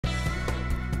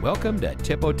Welcome to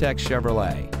Tipotex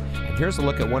Chevrolet, and here's a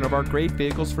look at one of our great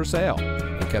vehicles for sale.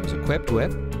 It comes equipped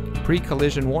with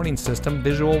pre-collision warning system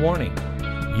visual warning,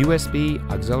 USB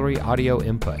auxiliary audio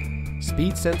input,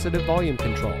 speed-sensitive volume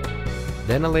control,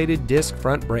 ventilated disc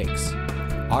front brakes,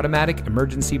 automatic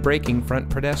emergency braking front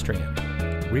pedestrian,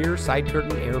 rear side curtain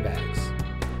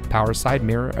airbags, power side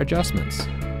mirror adjustments,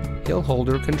 hill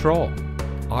holder control,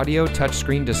 audio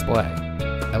touchscreen display,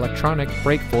 electronic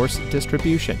brake force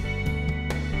distribution.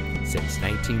 Since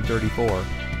 1934,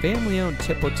 family-owned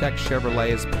Tipotex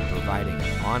Chevrolet has been providing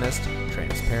an honest,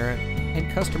 transparent,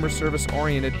 and customer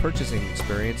service-oriented purchasing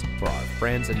experience for our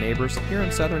friends and neighbors here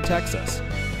in Southern Texas.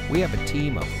 We have a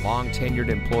team of long-tenured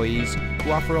employees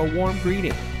who offer a warm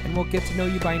greeting and will get to know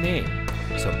you by name.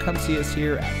 So come see us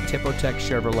here at Tipotex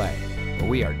Chevrolet, where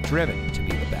we are driven to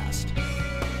be the best.